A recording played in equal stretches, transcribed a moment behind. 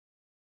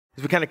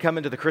As we kind of come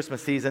into the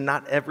Christmas season,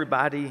 not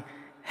everybody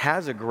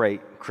has a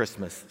great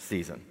Christmas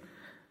season.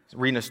 I was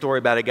reading a story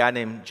about a guy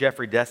named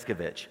Jeffrey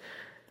Descovich.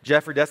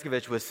 Jeffrey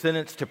Descovich was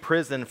sentenced to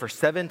prison for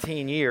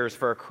 17 years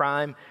for a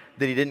crime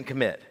that he didn't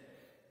commit.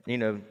 You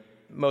know,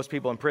 most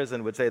people in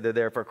prison would say they're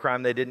there for a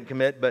crime they didn't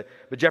commit, but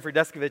Jeffrey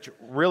Descovich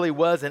really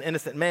was an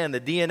innocent man. The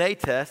DNA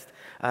test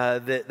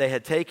that they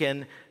had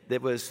taken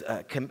that was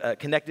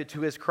connected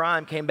to his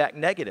crime came back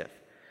negative.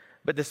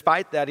 But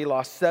despite that, he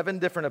lost 7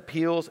 different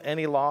appeals and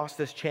he lost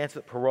his chance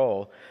at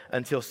parole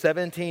until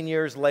 17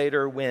 years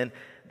later when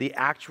the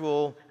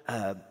actual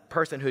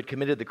person who had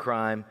committed the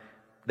crime,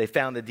 they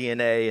found the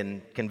DNA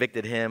and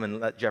convicted him and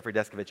let Jeffrey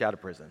Descovich out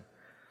of prison.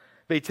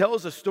 But he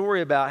tells a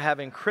story about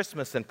having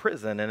Christmas in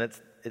prison, and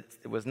it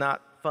was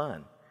not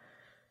fun.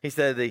 He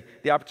said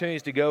the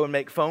opportunities to go and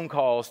make phone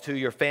calls to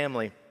your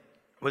family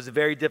was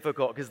very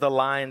difficult because the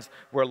lines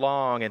were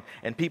long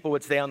and people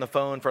would stay on the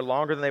phone for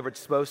longer than they were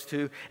supposed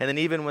to. And then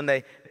even when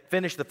they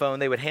finished the phone,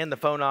 they would hand the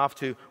phone off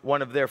to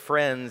one of their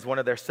friends, one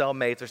of their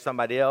cellmates or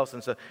somebody else.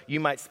 And so you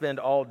might spend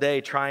all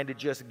day trying to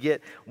just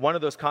get one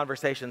of those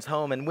conversations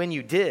home. And when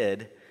you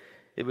did,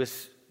 it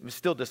was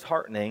still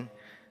disheartening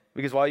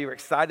because while you were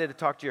excited to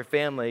talk to your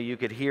family, you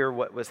could hear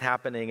what was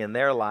happening in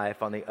their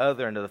life on the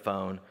other end of the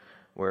phone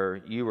where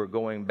you were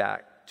going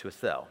back to a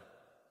cell.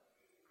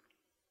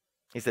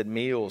 He said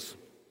meals.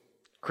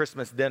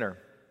 Christmas dinner,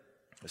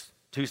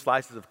 2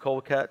 slices of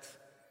cold cuts,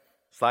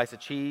 slice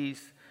of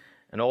cheese,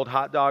 an old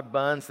hot dog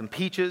bun, some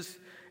peaches,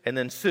 and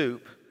then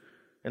soup.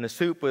 And the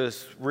soup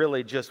was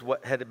really just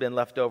what had been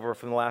left over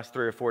from the last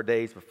 3 or 4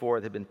 days before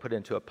it had been put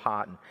into a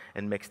pot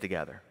and mixed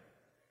together.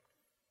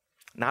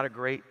 Not a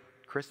great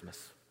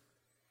Christmas.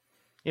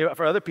 You know,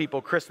 for other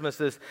people,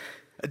 Christmas is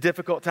a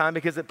difficult time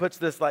because it puts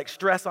this like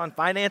stress on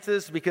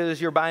finances because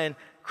you're buying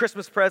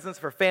Christmas presents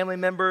for family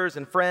members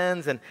and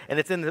friends, and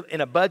it's in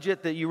a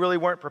budget that you really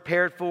weren't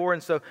prepared for.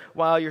 And so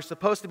while you're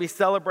supposed to be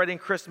celebrating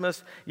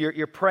Christmas,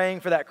 you're praying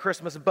for that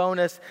Christmas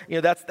bonus.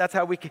 You know, that's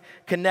how we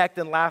connect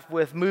and laugh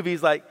with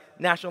movies like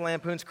National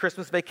Lampoon's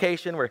Christmas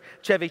Vacation, where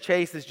Chevy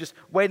Chase is just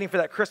waiting for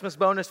that Christmas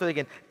bonus so he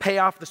can pay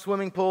off the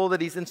swimming pool that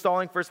he's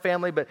installing for his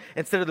family, but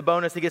instead of the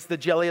bonus, he gets the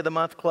Jelly of the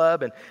Month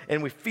Club,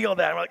 and we feel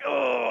that. We're like,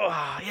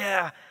 oh,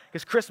 yeah,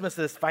 because Christmas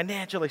is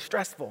financially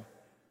stressful.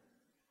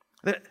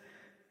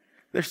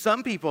 There's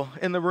some people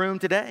in the room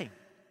today,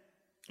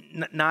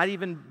 not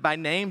even by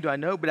name do I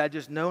know, but I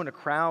just know in a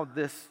crowd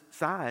this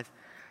size,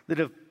 that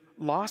have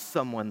lost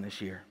someone this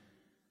year.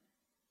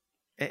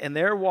 And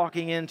they're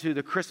walking into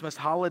the Christmas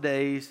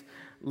holidays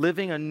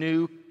living a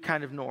new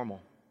kind of normal.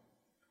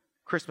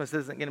 Christmas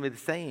isn't going to be the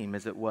same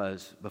as it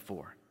was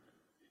before.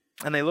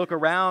 And they look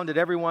around at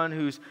everyone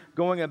who's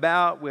going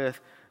about with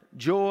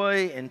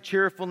joy and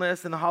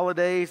cheerfulness in the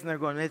holidays, and they're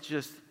going, it's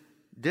just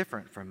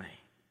different for me.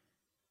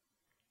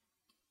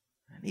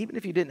 And even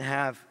if you didn't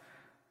have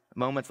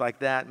moments like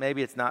that,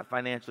 maybe it's not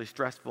financially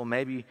stressful,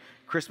 maybe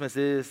Christmas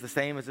is the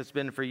same as it's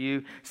been for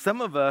you. Some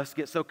of us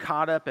get so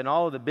caught up in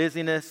all of the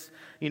busyness.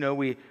 You know,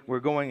 we're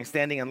going and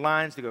standing in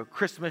lines to go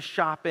Christmas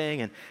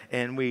shopping,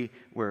 and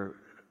we're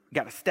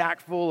got a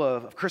stack full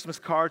of Christmas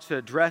cards to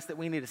address that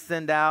we need to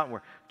send out, and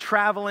we're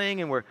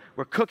traveling, and we're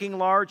cooking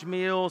large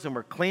meals, and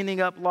we're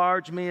cleaning up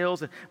large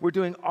meals, and we're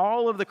doing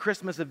all of the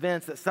Christmas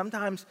events that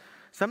sometimes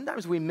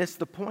we miss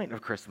the point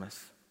of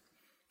Christmas.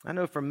 I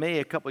know for me,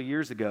 a couple of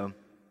years ago,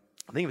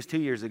 I think it was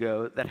 2 years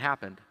ago, that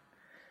happened.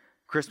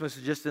 Christmas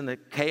was just in the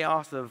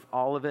chaos of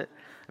all of it.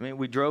 I mean,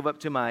 we drove up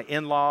to my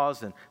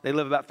in-laws, and they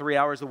live about 3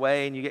 hours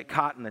away, and you get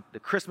caught in the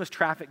Christmas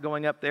traffic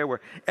going up there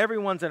where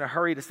everyone's in a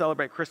hurry to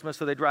celebrate Christmas,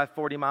 so they drive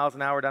 40 miles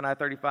an hour down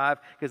I-35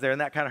 because they're in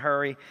that kind of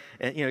hurry.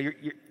 And, you know,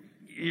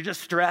 you're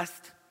just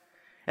stressed.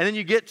 And then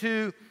you get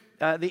to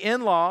the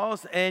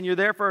in-laws, and you're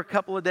there for a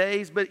couple of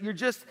days, but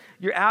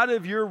you're out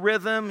of your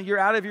rhythm, you're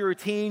out of your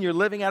routine, you're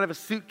living out of a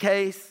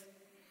suitcase.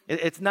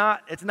 It's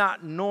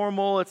not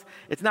normal,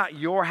 it's not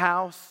your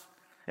house.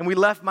 And we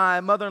left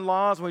my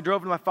mother-in-law's, and we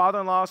drove to my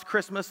father-in-law's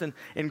Christmas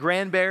in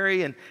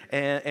Granbury,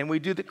 and we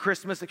do the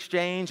Christmas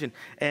exchange,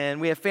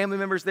 and we have family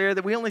members there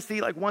that we only see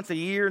like once a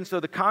year, and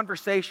so the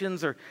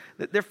conversations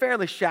they're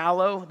fairly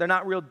shallow, they're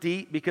not real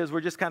deep because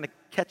we're just kind of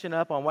catching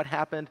up on what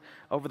happened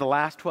over the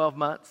last 12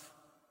 months.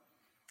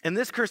 And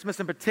this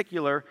Christmas in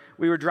particular,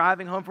 we were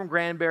driving home from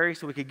Granbury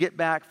so we could get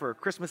back for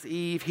Christmas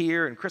Eve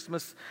here and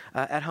Christmas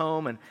at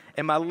home.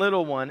 And my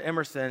little one,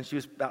 Emerson, she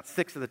was about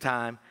 6 at the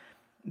time,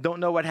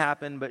 don't know what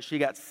happened, but she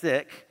got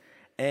sick.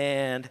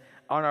 And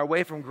on our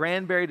way from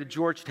Granbury to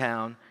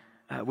Georgetown,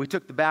 we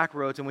took the back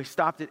roads and we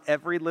stopped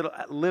at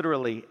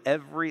literally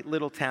every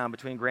little town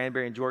between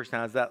Granbury and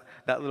Georgetown as that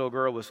little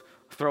girl was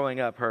throwing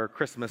up her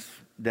Christmas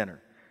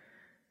dinner.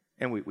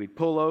 And we'd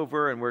pull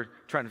over and we're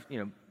trying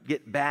to,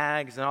 get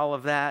bags and all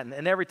of that.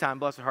 And every time,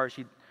 bless her heart,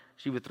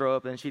 she would throw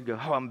up and she'd go,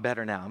 oh, I'm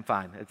better now. I'm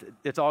fine.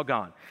 It's all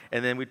gone.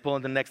 And then we'd pull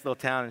into the next little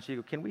town and she'd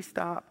go, can we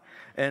stop?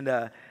 And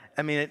it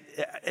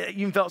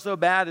even felt so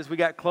bad as we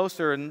got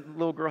closer and the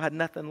little girl had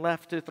nothing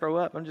left to throw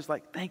up. I'm just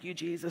like, thank you,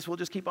 Jesus. We'll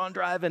just keep on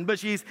driving. But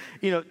she's,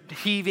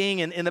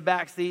 heaving and in the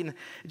back seat, and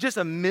just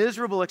a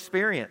miserable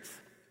experience.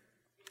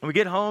 And we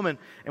get home and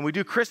we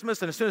do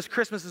Christmas, and as soon as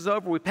Christmas is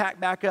over, we pack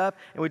back up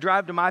and we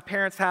drive to my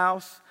parents'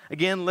 house.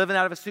 Again, living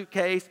out of a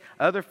suitcase.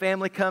 Other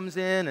family comes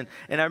in,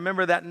 and I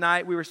remember that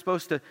night we were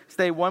supposed to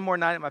stay one more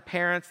night at my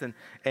parents',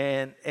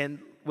 and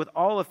with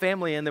all the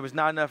family in, there was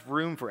not enough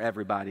room for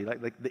everybody.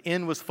 Like the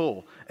inn was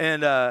full,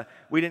 and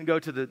we didn't go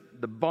to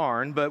the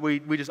barn, but we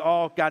just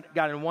all got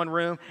in one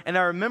room. And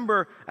I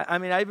remember, I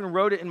even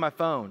wrote it in my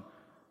phone.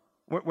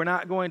 We're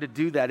not going to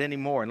do that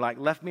anymore, and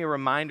left me a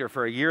reminder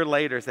for a year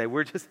later, say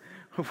we're just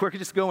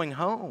going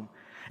home.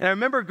 And I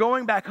remember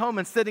going back home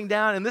and sitting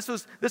down, and this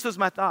was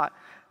my thought.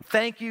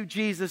 Thank you,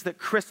 Jesus, that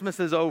Christmas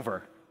is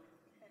over.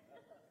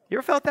 You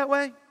ever felt that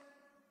way?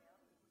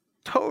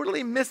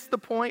 Totally missed the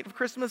point of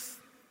Christmas.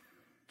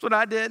 That's what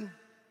I did.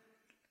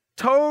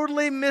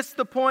 Totally missed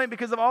the point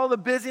because of all the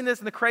busyness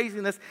and the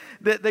craziness.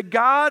 That the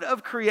God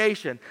of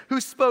creation, who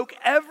spoke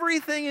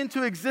everything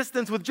into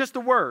existence with just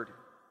a word,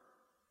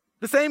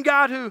 the same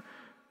God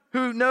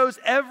who knows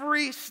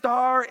every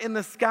star in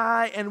the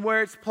sky and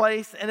where it's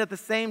placed, and at the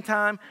same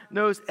time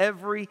knows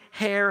every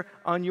hair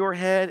on your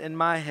head and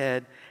my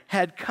head,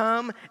 had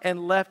come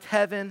and left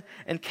heaven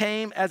and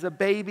came as a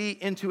baby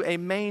into a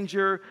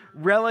manger,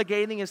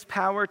 relegating his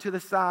power to the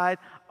side,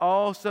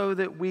 all so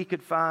that we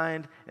could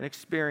find and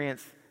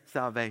experience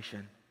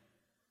salvation.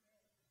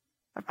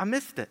 I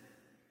missed it.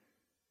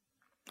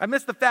 I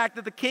missed the fact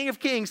that the King of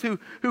Kings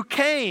who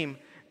came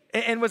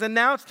and was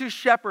announced to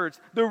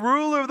shepherds, the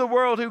ruler of the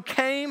world who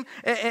came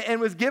and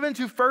was given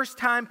to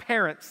first-time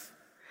parents.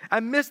 I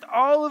missed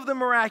all of the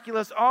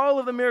miraculous, all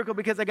of the miracle,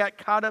 because I got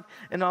caught up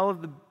in all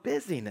of the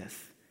busyness.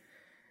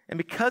 And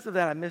because of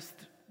that, I missed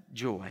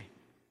joy.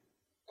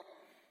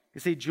 You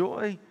see,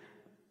 joy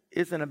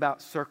isn't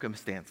about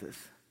circumstances.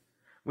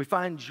 We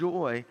find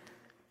joy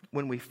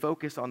when we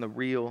focus on the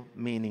real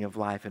meaning of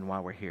life and why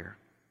we're here.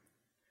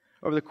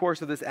 Over the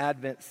course of this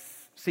Advent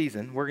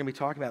season, we're going to be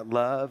talking about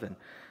love and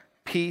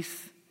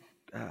peace.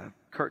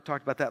 Kurt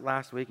talked about that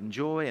last week, and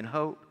joy and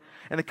hope.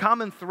 And the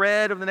common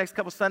thread over the next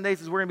couple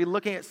Sundays is we're going to be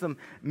looking at some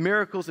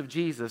miracles of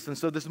Jesus. And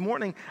so this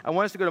morning, I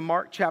want us to go to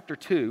Mark chapter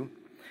 2,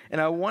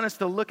 and I want us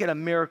to look at a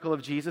miracle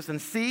of Jesus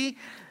and see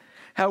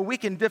how we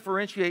can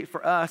differentiate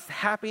for us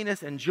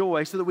happiness and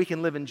joy so that we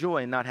can live in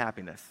joy and not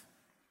happiness.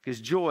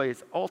 Because joy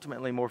is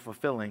ultimately more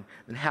fulfilling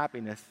than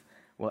happiness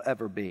will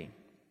ever be.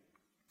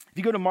 If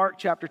you go to Mark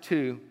chapter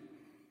 2,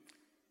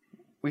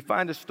 we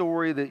find a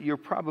story that you're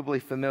probably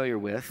familiar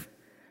with.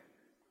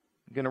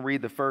 I'm going to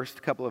read the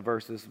first couple of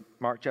verses,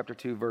 Mark chapter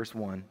 2, verse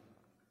 1. It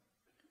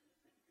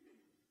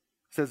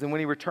says, "And when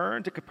he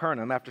returned to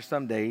Capernaum after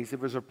some days, it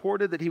was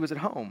reported that he was at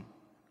home.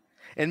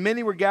 And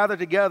many were gathered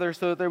together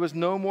so that there was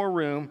no more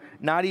room,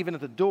 not even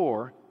at the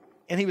door,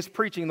 and he was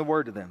preaching the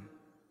word to them.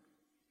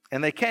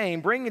 And they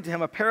came, bringing to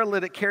him a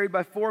paralytic carried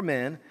by 4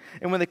 men.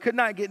 And when they could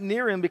not get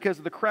near him because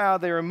of the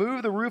crowd, they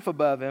removed the roof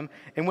above him.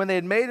 And when they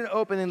had made an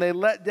opening, they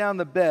let down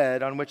the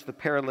bed on which the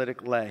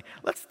paralytic lay."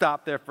 Let's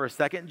stop there for a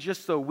second,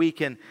 just so we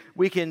can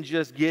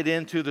just get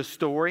into the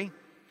story,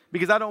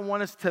 because I don't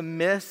want us to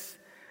miss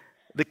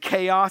the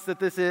chaos that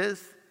this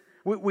is.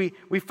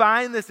 We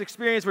find this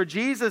experience where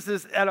Jesus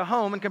is at a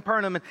home in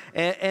Capernaum,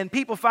 and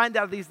people find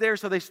out he's there,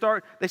 so they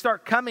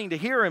start coming to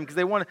hear him because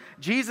they want to.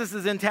 Jesus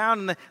is in town,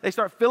 and they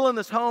start filling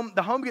this home.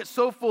 The home gets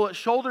so full, it's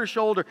shoulder to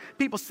shoulder.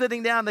 People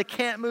sitting down, they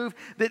can't move.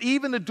 That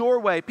even the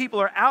doorway,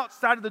 people are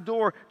outside of the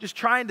door, just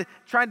trying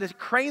to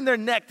crane their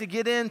neck to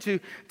get in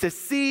to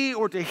see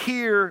or to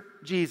hear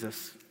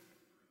Jesus.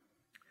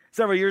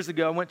 Several years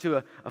ago, I went to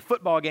a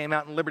football game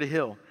out in Liberty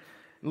Hill.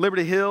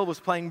 Liberty Hill was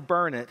playing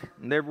Burnet,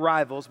 and they're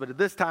rivals, but at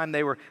this time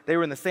they were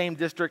in the same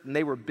district, and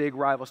they were big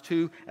rivals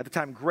too. At the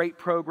time, great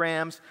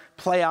programs,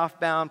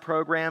 playoff-bound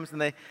programs,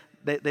 and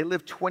they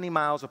lived 20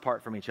 miles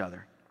apart from each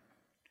other.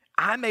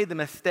 I made the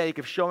mistake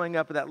of showing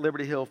up at that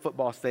Liberty Hill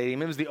football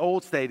stadium. It was the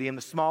old stadium,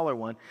 the smaller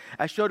one.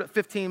 I showed up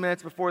 15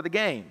 minutes before the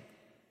game,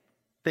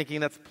 thinking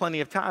that's plenty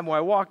of time. When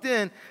I walked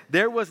in,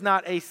 there was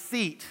not a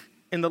seat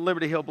in the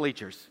Liberty Hill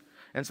bleachers.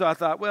 And so I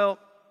thought, well,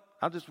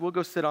 we'll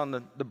go sit on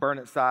the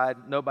Burnet side.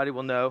 Nobody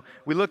will know.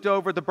 We looked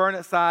over at the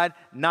Burnet side,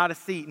 not a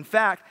seat. In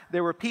fact,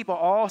 there were people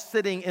all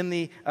sitting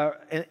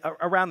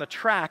around the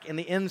track in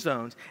the end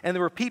zones. And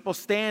there were people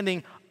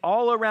standing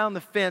all around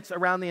the fence,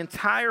 around the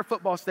entire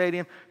football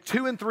stadium,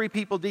 2 and 3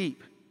 people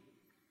deep.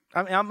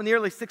 I'm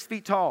nearly 6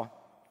 feet tall.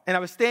 And I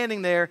was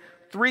standing there,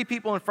 3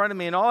 people in front of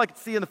me, and all I could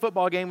see in the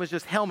football game was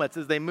just helmets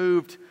as they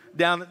moved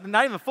down,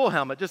 not even a full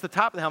helmet, just the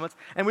top of the helmets.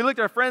 And we looked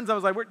at our friends, and I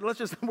was like,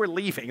 we're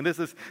leaving. This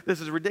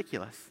is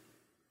ridiculous.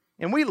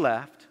 And we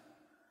left,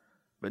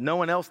 but no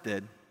one else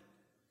did,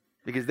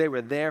 because they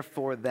were there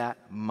for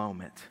that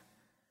moment.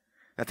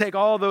 Now take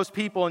all those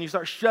people and you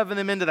start shoving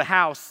them into the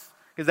house,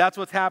 because that's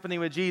what's happening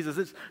with Jesus.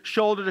 It's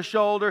shoulder to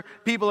shoulder.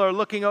 People are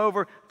looking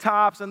over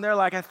tops, and they're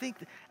like, I think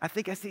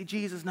I see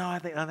Jesus. No,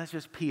 that's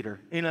just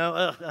Peter.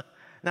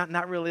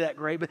 Not really that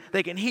great, but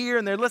they can hear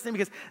and they're listening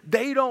because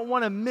they don't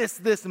want to miss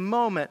this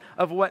moment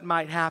of what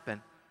might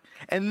happen.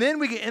 And then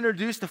we get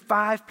introduced to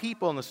 5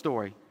 people in the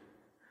story.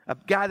 A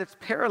guy that's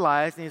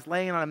paralyzed and he's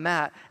laying on a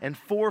mat, and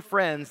 4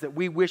 friends that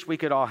we wish we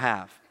could all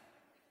have.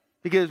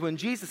 Because when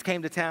Jesus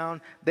came to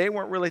town, they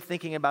weren't really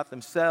thinking about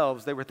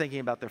themselves. They were thinking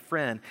about their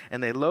friend.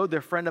 And they load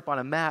their friend up on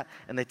a mat,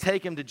 and they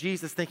take him to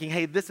Jesus thinking,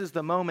 hey, this is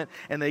the moment.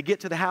 And they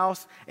get to the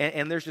house,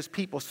 and there's just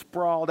people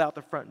sprawled out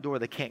the front door.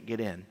 They can't get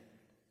in.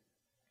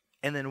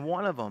 And then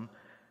one of them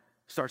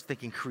starts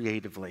thinking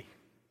creatively.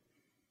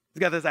 He's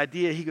got this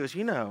idea. He goes,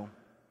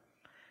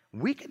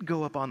 we could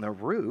go up on the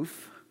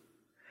roof.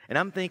 And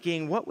I'm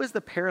thinking, what was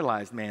the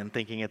paralyzed man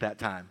thinking at that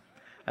time?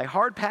 Like,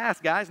 hard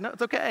pass, guys. No,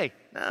 it's okay.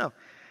 No.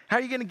 How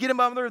are you going to get him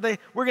on the roof?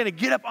 We're going to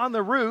get up on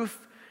the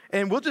roof,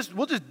 and we'll just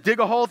dig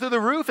a hole through the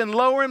roof and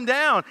lower him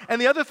down. And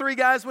the other three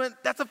guys went,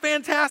 that's a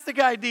fantastic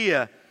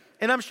idea.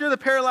 And I'm sure the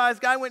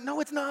paralyzed guy went, no,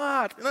 it's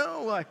not.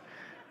 No.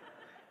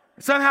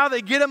 Somehow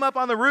they get him up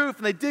on the roof,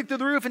 and they dig through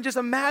the roof. And just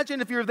imagine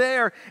if you're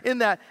there in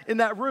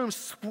that room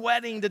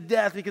sweating to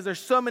death because there's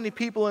so many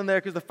people in there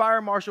because the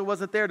fire marshal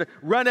wasn't there to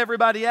run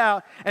everybody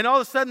out. And all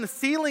of a sudden, the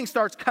ceiling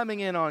starts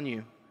coming in on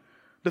you.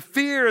 The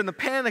fear and the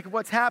panic of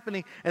what's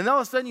happening. And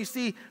all of a sudden you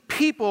see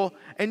people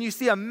and you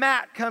see a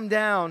mat come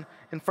down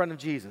in front of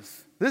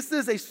Jesus. This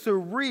is a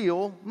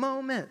surreal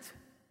moment.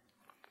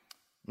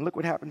 And look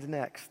what happens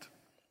next.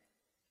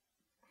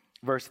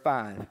 Verse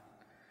 5.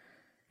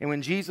 And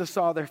when Jesus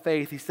saw their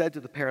faith, he said to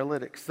the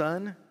paralytic,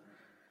 son,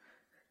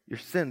 your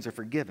sins are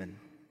forgiven.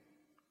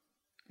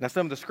 Now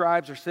some of the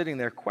scribes are sitting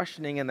there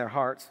questioning in their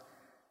hearts,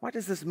 why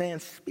does this man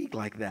speak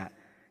like that?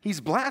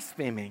 He's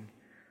blaspheming.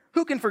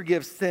 Who can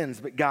forgive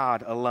sins but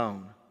God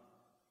alone?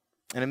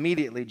 And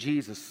immediately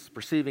Jesus,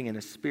 perceiving in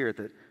his spirit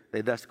that they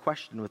thus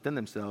questioned within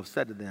themselves,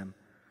 said to them,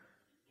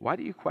 why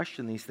do you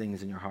question these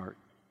things in your heart?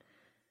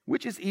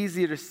 Which is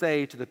easier to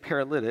say to the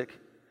paralytic,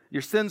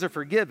 your sins are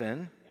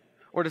forgiven,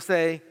 or to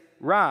say,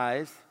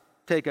 rise,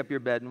 take up your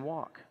bed and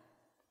walk?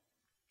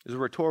 It was a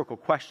rhetorical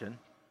question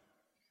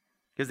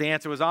because the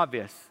answer was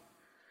obvious.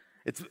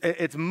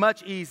 It's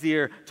much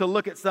easier to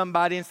look at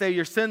somebody and say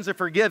your sins are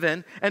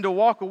forgiven and to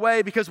walk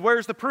away because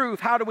where's the proof?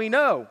 How do we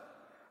know?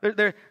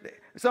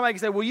 Somebody can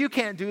say, well, you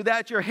can't do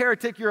that. You're a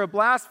heretic. You're a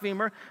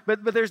blasphemer.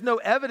 But there's no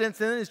evidence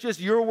in it. It's just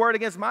your word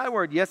against my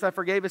word. Yes, I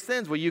forgave his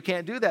sins. Well, you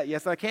can't do that.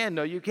 Yes, I can.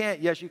 No, you can't.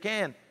 Yes, you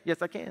can.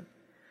 Yes, I can.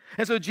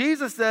 And so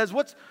Jesus says,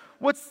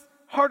 what's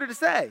harder to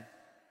say?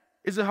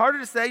 Is it harder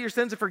to say your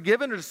sins are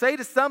forgiven or to say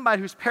to somebody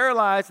who's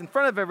paralyzed in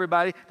front of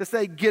everybody to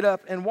say, get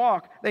up and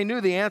walk? They knew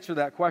the answer to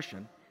that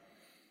question.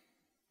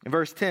 In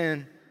verse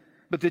 10,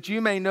 but that you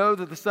may know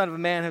that the Son of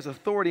Man has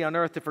authority on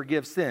earth to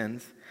forgive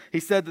sins, he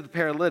said to the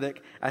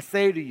paralytic, I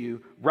say to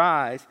you,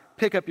 rise,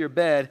 pick up your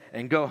bed,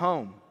 and go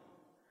home.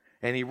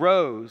 And he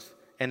rose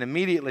and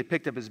immediately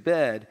picked up his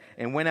bed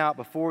and went out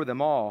before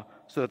them all,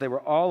 so that they were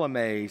all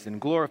amazed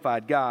and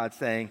glorified God,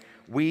 saying,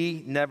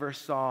 we never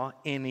saw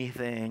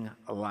anything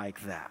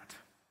like that.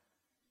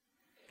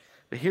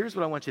 But here's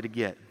what I want you to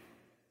get.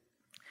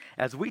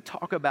 As we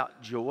talk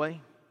about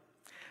joy,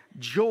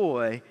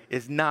 joy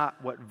is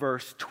not what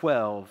verse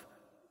 12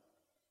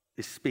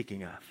 is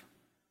speaking of.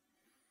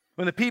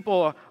 When the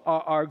people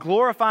are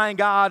glorifying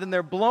God and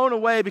they're blown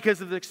away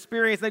because of the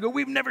experience, they go,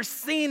 we've never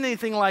seen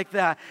anything like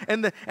that.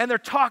 And they're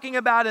talking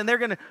about it, and they're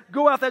going to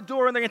go out that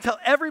door and they're going to tell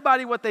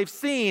everybody what they've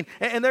seen,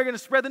 and they're going to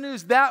spread the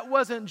news. That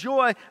wasn't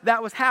joy,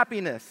 that was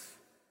happiness.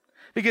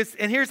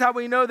 And here's how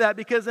we know that,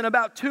 because in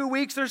about 2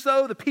 weeks or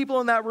so, the people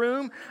in that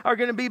room are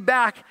going to be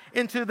back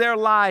into their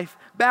life,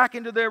 back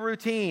into their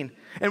routine.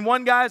 And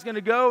one guy is going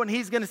to go and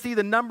he's going to see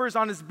the numbers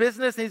on his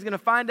business, and he's going to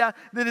find out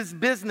that his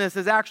business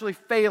is actually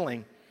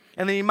failing.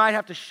 And then he might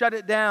have to shut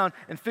it down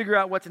and figure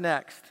out what's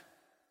next.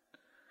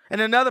 And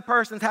another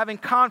person's having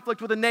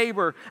conflict with a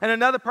neighbor, and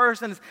another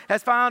person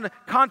has found a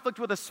conflict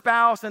with a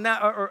spouse and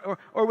now,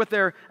 or with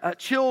their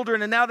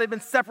children, and now they've been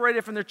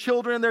separated from their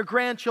children and their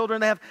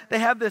grandchildren. They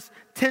have this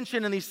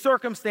tension and these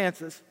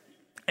circumstances.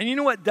 And you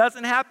know what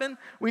doesn't happen?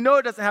 We know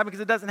it doesn't happen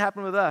because it doesn't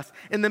happen with us.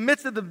 In the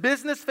midst of the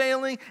business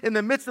failing, in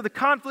the midst of the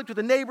conflict with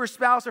a neighbor,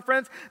 spouse, or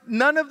friends,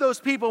 none of those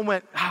people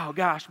went, oh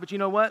gosh, but you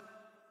know what?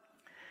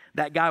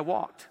 That guy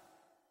walked.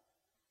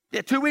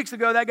 Yeah, 2 weeks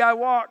ago, that guy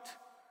walked.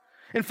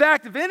 In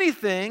fact, if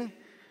anything,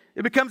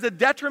 it becomes a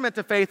detriment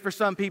to faith for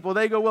some people.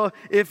 They go, well,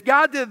 if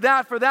God did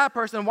that for that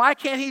person, why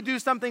can't he do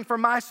something for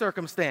my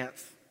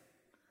circumstance?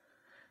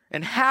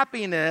 And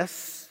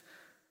happiness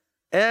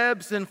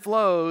ebbs and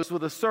flows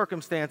with the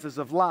circumstances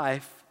of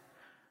life,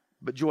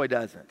 but joy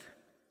doesn't.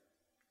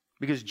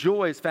 Because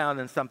joy is found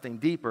in something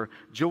deeper.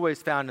 Joy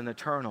is found in the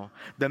eternal.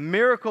 The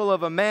miracle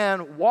of a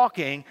man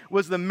walking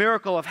was the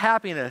miracle of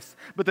happiness.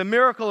 But the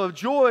miracle of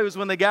joy was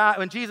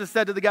when Jesus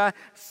said to the guy,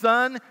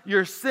 son,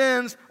 your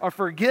sins are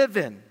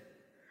forgiven.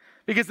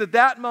 Because at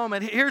that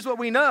moment, here's what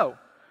we know.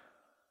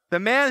 The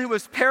man who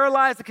was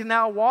paralyzed and can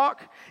now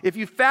walk, if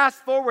you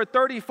fast forward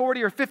 30,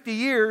 40, or 50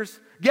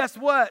 years, guess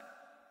what?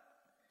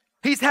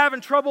 He's having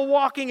trouble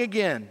walking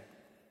again.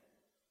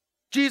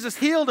 Jesus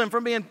healed him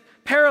from being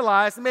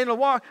paralyzed and made him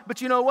walk.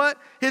 But you know what?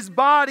 His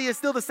body is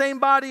still the same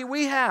body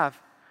we have.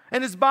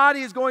 And his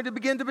body is going to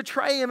begin to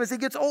betray him as he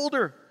gets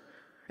older.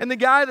 And the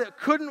guy that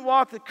couldn't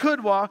walk, that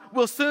could walk,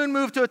 will soon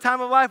move to a time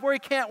of life where he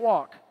can't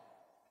walk.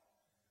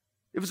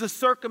 It was a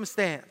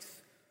circumstance.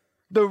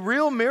 The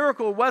real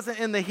miracle wasn't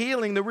in the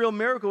healing. The real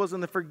miracle was in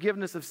the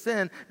forgiveness of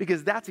sin,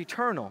 because that's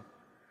eternal,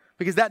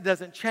 because that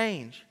doesn't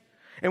change.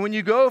 And when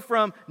you go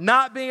from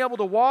not being able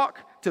to walk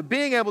to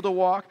being able to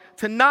walk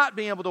to not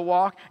being able to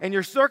walk, and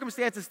your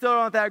circumstances still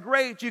aren't that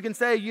great, you can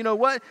say, you know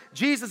what?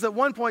 Jesus at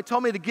one point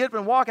told me to get up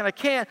and walk, and I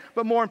can't.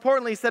 But more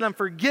importantly, he said, I'm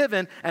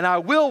forgiven, and I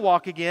will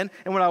walk again.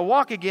 And when I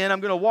walk again, I'm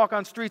going to walk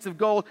on streets of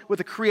gold with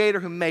the Creator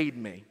who made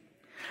me.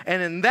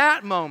 And in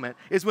that moment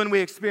is when we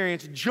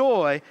experience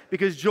joy,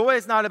 because joy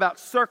is not about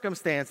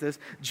circumstances.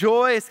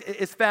 Joy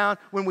is found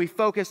when we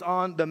focus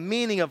on the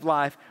meaning of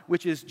life,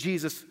 which is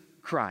Jesus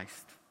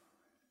Christ.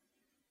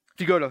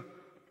 If you go to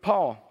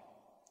Paul,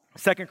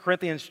 2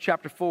 Corinthians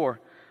chapter 4,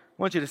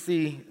 I want you to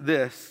see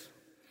this,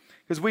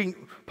 because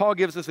Paul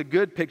gives us a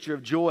good picture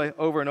of joy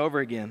over and over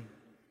again.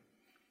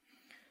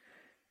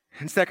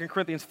 In 2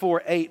 Corinthians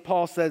 4:8,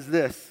 Paul says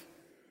this.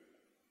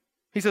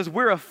 He says,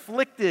 we're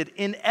afflicted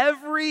in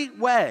every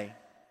way,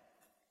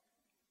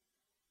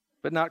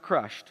 but not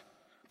crushed.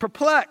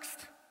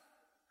 Perplexed,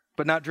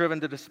 but not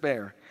driven to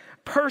despair.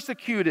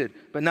 Persecuted,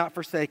 but not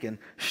forsaken.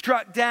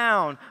 Struck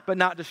down, but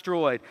not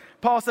destroyed.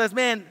 Paul says,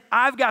 man,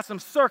 I've got some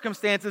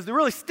circumstances that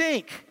really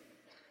stink.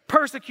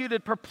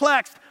 Persecuted,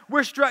 perplexed,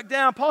 we're struck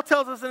down. Paul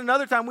tells us in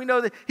another time, we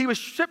know that he was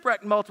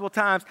shipwrecked multiple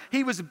times.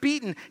 He was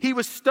beaten. He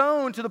was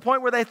stoned to the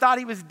point where they thought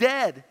he was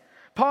dead.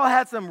 Paul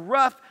had some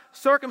rough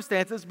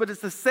circumstances, but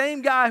it's the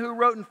same guy who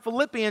wrote in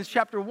Philippians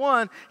chapter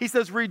 1, he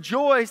says,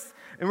 rejoice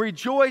and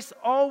rejoice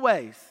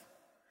always.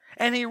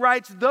 And he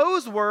writes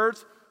those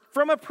words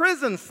from a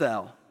prison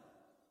cell.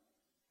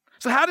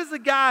 So how does a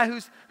guy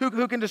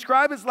who can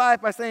describe his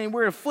life by saying,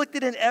 we're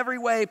afflicted in every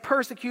way,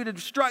 persecuted,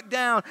 struck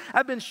down,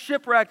 I've been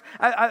shipwrecked,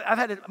 I've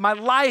had my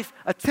life,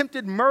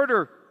 attempted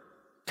murder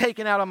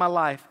taken out of my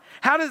life.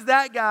 How does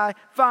that guy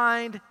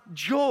find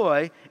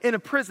joy in a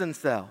prison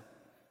cell?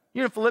 You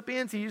know, in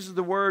Philippians, he uses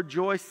the word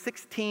joy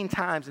 16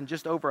 times in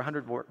just over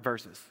 100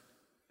 verses.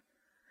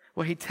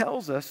 Well, he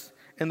tells us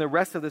in the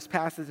rest of this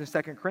passage in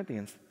 2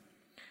 Corinthians.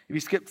 If you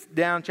skip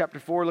down chapter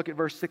 4, look at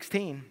verse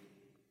 16.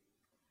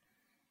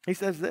 He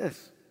says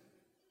this.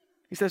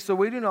 He says, so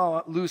we do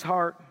not lose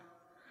heart.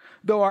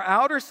 Though our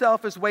outer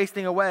self is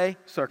wasting away,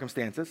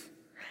 circumstances,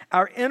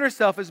 our inner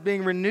self is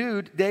being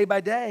renewed day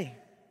by day.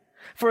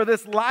 For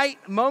this light,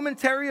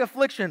 momentary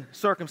affliction,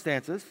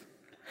 circumstances,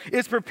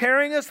 is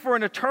preparing us for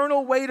an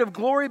eternal weight of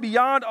glory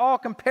beyond all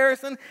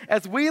comparison,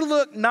 as we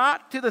look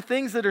not to the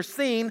things that are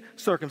seen,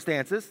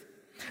 circumstances,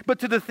 but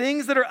to the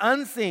things that are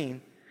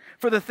unseen.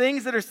 For the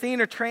things that are seen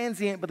are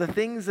transient, but the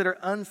things that are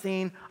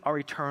unseen are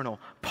eternal.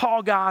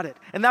 Paul got it.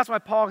 And that's why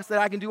Paul said,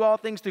 I can do all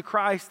things through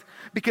Christ,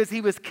 because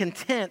he was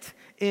content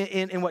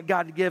in what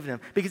God had given him.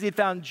 Because he had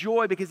found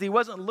joy, because he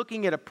wasn't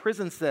looking at a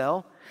prison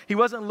cell. He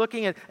wasn't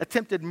looking at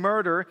attempted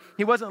murder.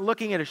 He wasn't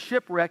looking at a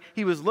shipwreck.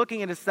 He was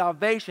looking at his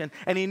salvation.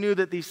 And he knew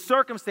that these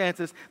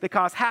circumstances that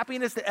cause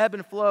happiness to ebb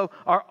and flow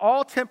are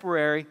all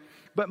temporary,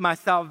 but my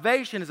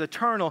salvation is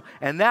eternal.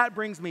 And that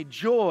brings me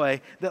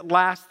joy that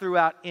lasts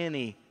throughout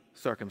any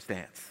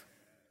circumstance.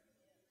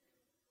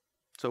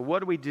 So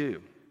what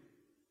do?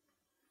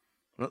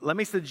 Let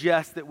me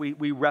suggest that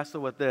we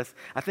wrestle with this.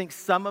 I think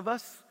some of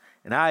us,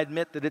 and I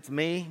admit that it's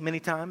me many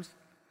times,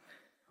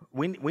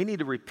 we need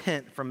to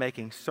repent from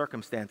making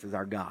circumstances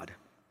our God.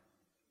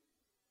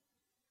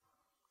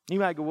 You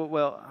might go,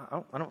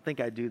 well, I don't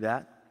think I do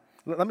that.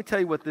 Let me tell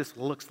you what this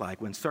looks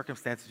like when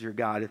circumstances are your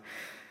God.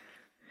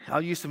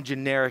 I'll use some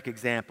generic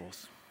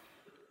examples.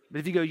 But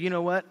if you go, you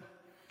know what?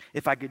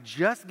 If I could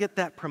just get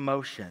that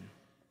promotion,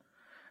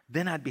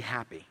 then I'd be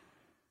happy.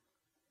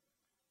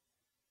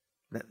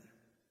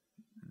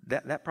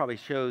 That probably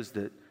shows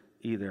that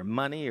either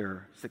money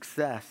or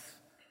success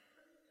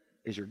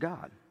is your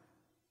God.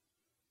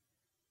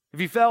 If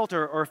you felt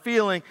or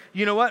feeling,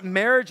 you know what,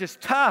 marriage is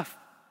tough.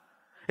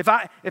 If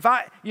I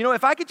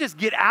could just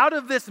get out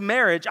of this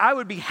marriage, I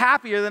would be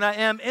happier than I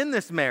am in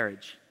this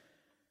marriage.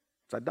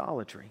 It's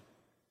idolatry.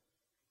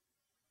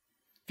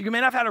 If you go,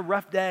 man, I've had a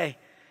rough day.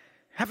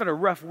 Having a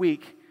rough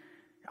week,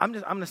 I'm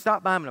going to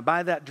stop by. I'm going to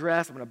buy that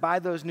dress. I'm going to buy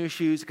those new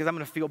shoes because I'm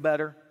going to feel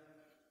better.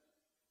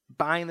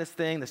 Buying this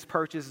thing, this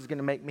purchase is going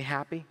to make me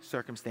happy.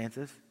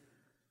 Circumstances.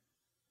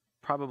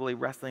 Probably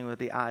wrestling with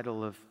the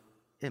idol of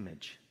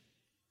image.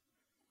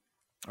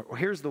 Or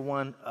here's the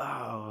one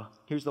I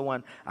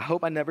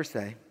hope I never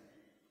say,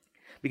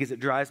 because it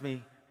drives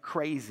me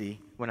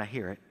crazy when I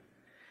hear it,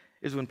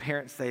 is when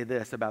parents say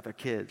this about their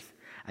kids.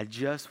 I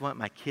just want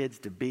my kids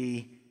to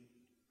be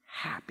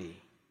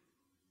happy.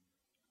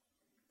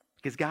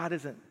 Because God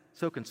isn't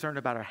so concerned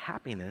about our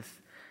happiness.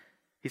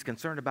 He's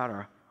concerned about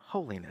our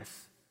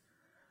holiness.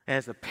 And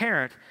as a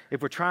parent,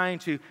 if we're trying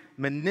to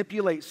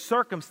manipulate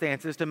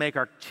circumstances to make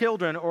our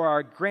children or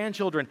our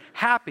grandchildren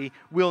happy,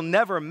 we'll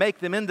never make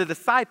them into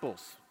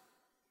disciples.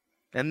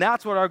 And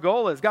that's what our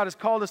goal is. God has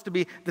called us to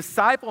be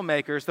disciple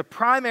makers, the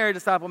primary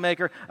disciple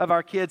maker of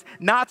our kids,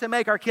 not to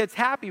make our kids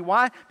happy.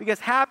 Why? Because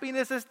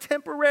happiness is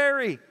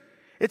temporary.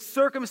 It's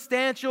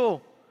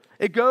circumstantial.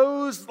 It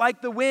goes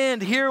like the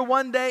wind, here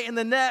one day and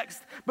the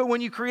next. But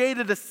when you create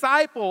a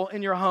disciple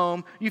in your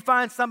home, you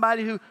find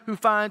somebody who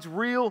finds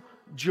real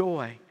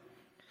joy.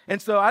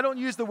 And so I don't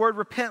use the word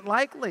repent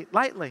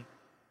lightly.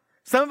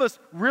 Some of us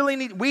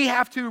we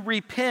have to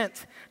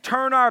repent,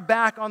 turn our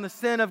back on the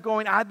sin of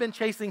going, I've been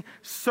chasing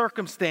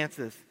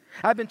circumstances.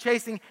 I've been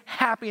chasing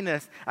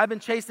happiness. I've been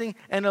chasing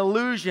an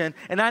illusion,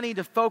 and I need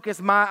to focus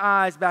my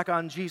eyes back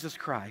on Jesus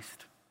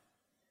Christ.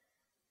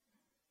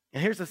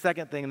 And here's the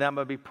second thing that I'm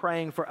going to be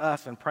praying for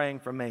us and praying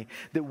for me,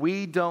 that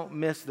we don't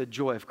miss the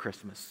joy of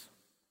Christmas.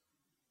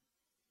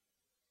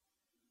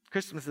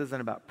 Christmas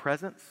isn't about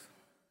presents.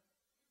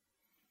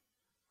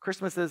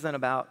 Christmas isn't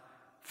about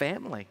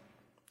family.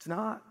 It's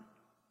not.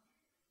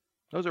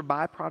 Those are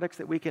byproducts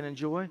that we can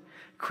enjoy.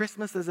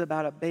 Christmas is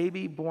about a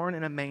baby born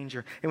in a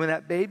manger. And when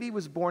that baby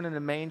was born in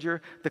a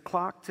manger, the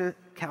clock to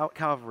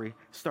Calvary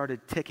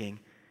started ticking,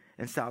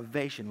 and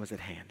salvation was at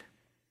hand.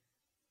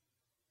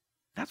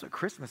 That's what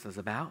Christmas is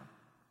about.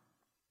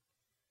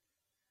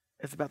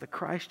 It's about the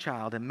Christ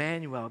child,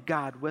 Emmanuel,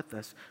 God with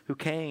us, who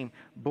came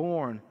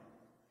born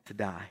to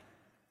die.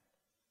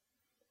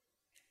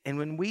 And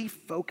when we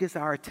focus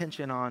our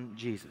attention on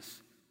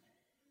Jesus,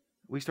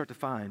 we start to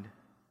find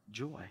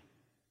joy.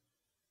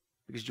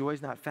 Because joy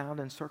is not found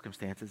in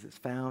circumstances, it's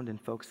found in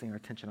focusing our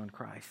attention on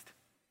Christ.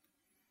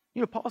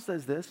 You know, Paul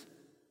says this.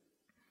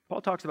 Paul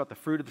talks about the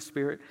fruit of the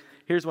Spirit.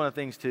 Here's one of the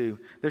things, too.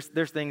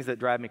 There's things that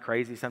drive me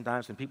crazy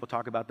sometimes when people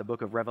talk about the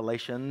book of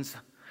Revelations.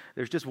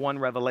 There's just one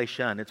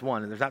revelation. It's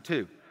one, and there's not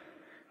two.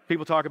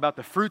 People talk about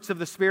the fruits of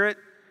the Spirit.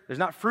 There's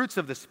not fruits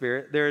of the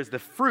Spirit. There is the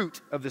fruit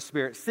of the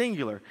Spirit,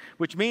 singular,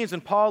 which means when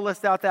Paul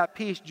lists out that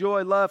peace,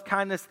 joy, love,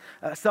 kindness,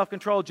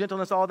 self-control,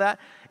 gentleness, all that,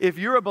 if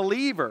you're a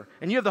believer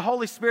and you have the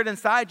Holy Spirit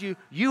inside you,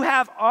 you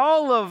have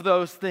all of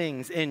those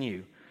things in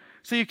you.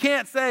 So you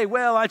can't say,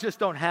 well, I just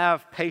don't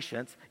have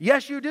patience.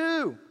 Yes, you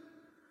do.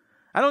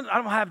 I don't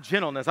have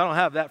gentleness. I don't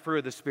have that fruit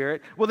of the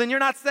Spirit. Well, then you're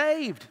not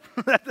saved.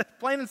 That's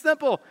plain and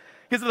simple.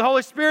 Because if the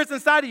Holy Spirit's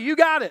inside of you, you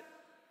got it.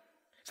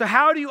 So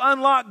how do you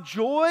unlock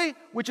joy,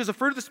 which is a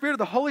fruit of the Spirit?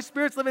 The Holy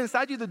Spirit's living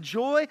inside you. The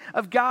joy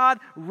of God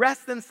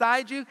rests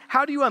inside you.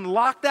 How do you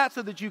unlock that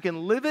so that you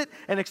can live it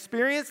and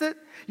experience it?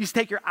 You just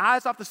take your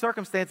eyes off the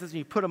circumstances and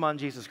you put them on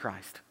Jesus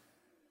Christ.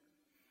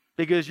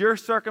 Because your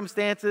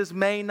circumstances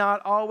may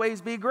not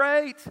always be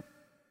great.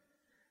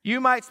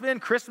 You might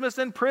spend Christmas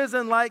in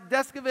prison like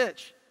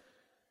Descovich,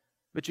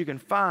 but you can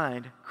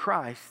find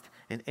Christ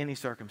in any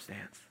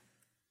circumstance.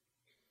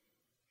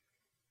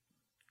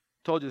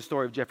 Told you the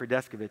story of Jeffrey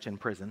Descovich in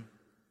prison.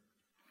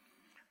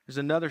 There's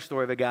another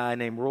story of a guy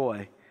named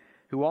Roy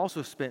who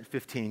also spent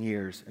 15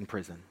 years in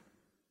prison.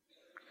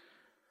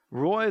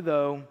 Roy,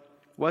 though,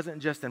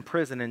 wasn't just in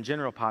prison in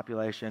general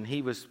population.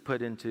 He was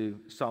put into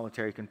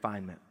solitary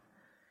confinement.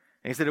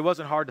 And he said it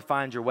wasn't hard to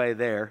find your way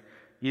there.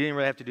 You didn't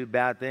really have to do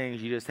bad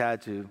things. You just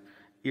had to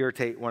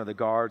irritate one of the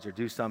guards or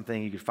do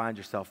something. You could find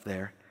yourself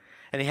there.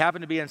 And he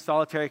happened to be in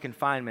solitary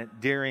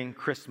confinement during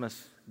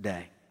Christmas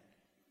Day.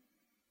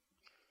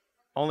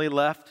 Only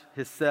left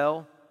his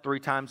cell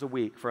 3 times a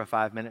week for a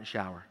 5-minute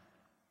shower.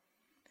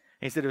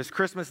 And he said it was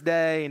Christmas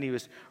Day, and he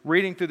was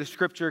reading through the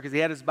scripture because he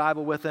had his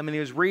Bible with him, and he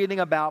was reading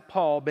about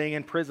Paul being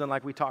in prison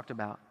like we talked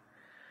about.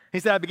 He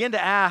said, I began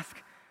to ask,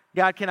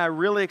 God, can I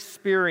really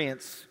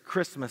experience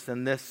Christmas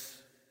in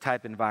this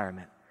type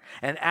environment?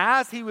 And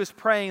as he was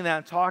praying that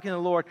and talking to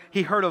the Lord,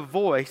 he heard a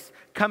voice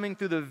coming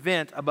through the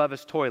vent above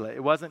his toilet.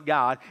 It wasn't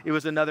God. It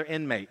was another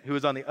inmate who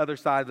was on the other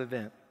side of the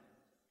vent.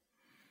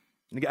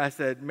 And the guy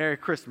said, Merry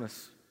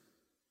Christmas,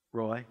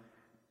 Roy.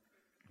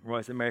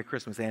 Roy said, Merry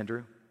Christmas,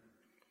 Andrew.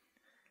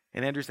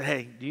 And Andrew said,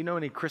 hey, do you know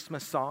any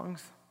Christmas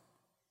songs?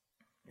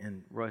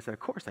 And Roy said, of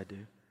course I do.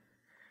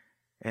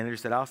 And Andrew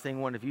said, I'll sing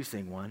one if you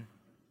sing one.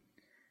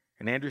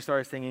 And Andrew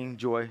started singing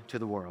Joy to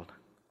the World.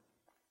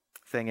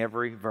 Sang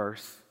every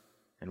verse,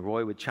 and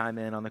Roy would chime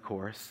in on the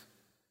chorus.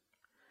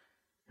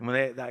 And when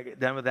they got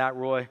done with that,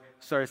 Roy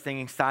started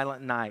singing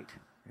Silent Night,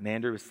 and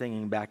Andrew was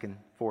singing back and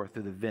forth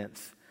through the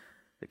vents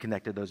that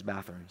connected those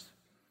bathrooms.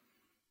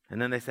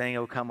 And then they sang,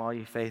 O Come All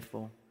Ye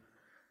Faithful.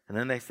 And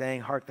then they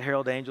sang, Hark the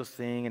Herald Angels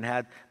Sing, and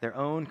had their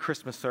own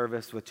Christmas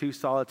service with 2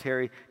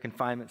 solitary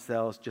confinement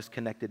cells just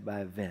connected by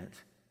a vent.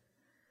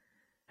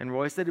 And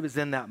Roy said it was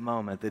in that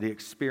moment that he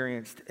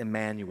experienced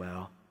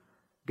Emmanuel,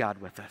 God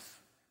with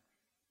us.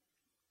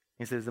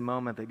 He said it's the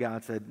moment that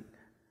God said,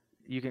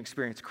 you can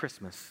experience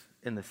Christmas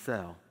in the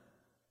cell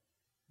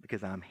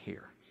because I'm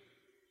here.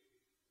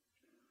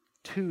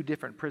 2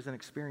 different prison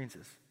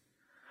experiences.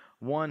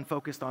 One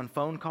focused on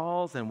phone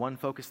calls and one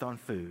focused on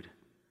food.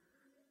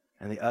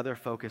 And the other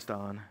focused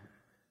on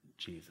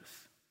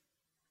Jesus.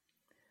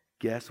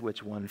 Guess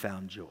which one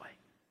found joy?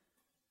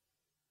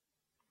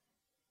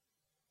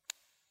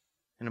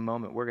 In a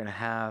moment, we're going to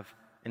have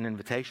an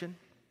invitation.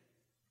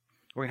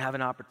 We're going to have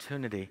an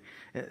opportunity.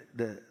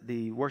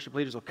 The worship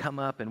leaders will come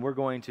up and we're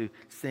going to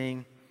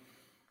sing.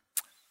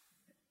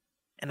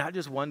 And I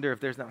just wonder if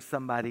there's not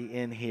somebody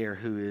in here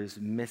who is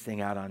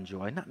missing out on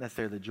joy. Not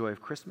necessarily the joy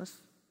of Christmas.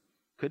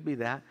 Could be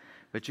that.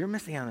 But you're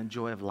missing out on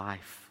joy of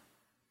life.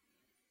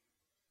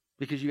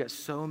 Because you got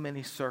so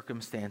many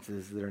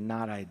circumstances that are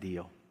not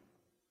ideal.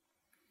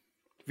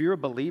 If you're a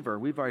believer,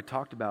 we've already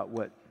talked about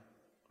what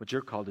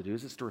you're called to do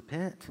is to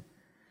repent.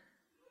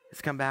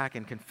 has come back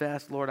and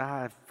confessed, Lord,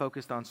 I have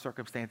focused on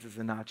circumstances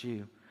and not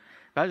you.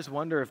 But I just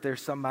wonder if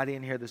there's somebody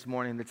in here this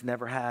morning that's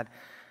never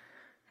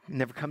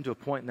come to a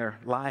point in their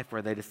life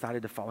where they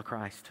decided to follow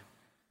Christ.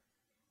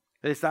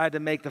 They decided to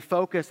make the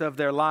focus of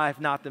their life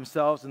not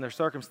themselves and their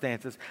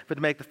circumstances, but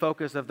to make the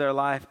focus of their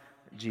life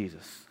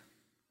Jesus.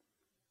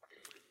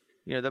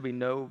 You know, there'll be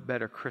no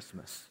better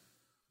Christmas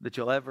that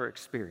you'll ever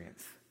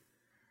experience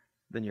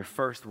than your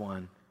first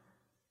one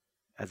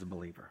as a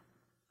believer.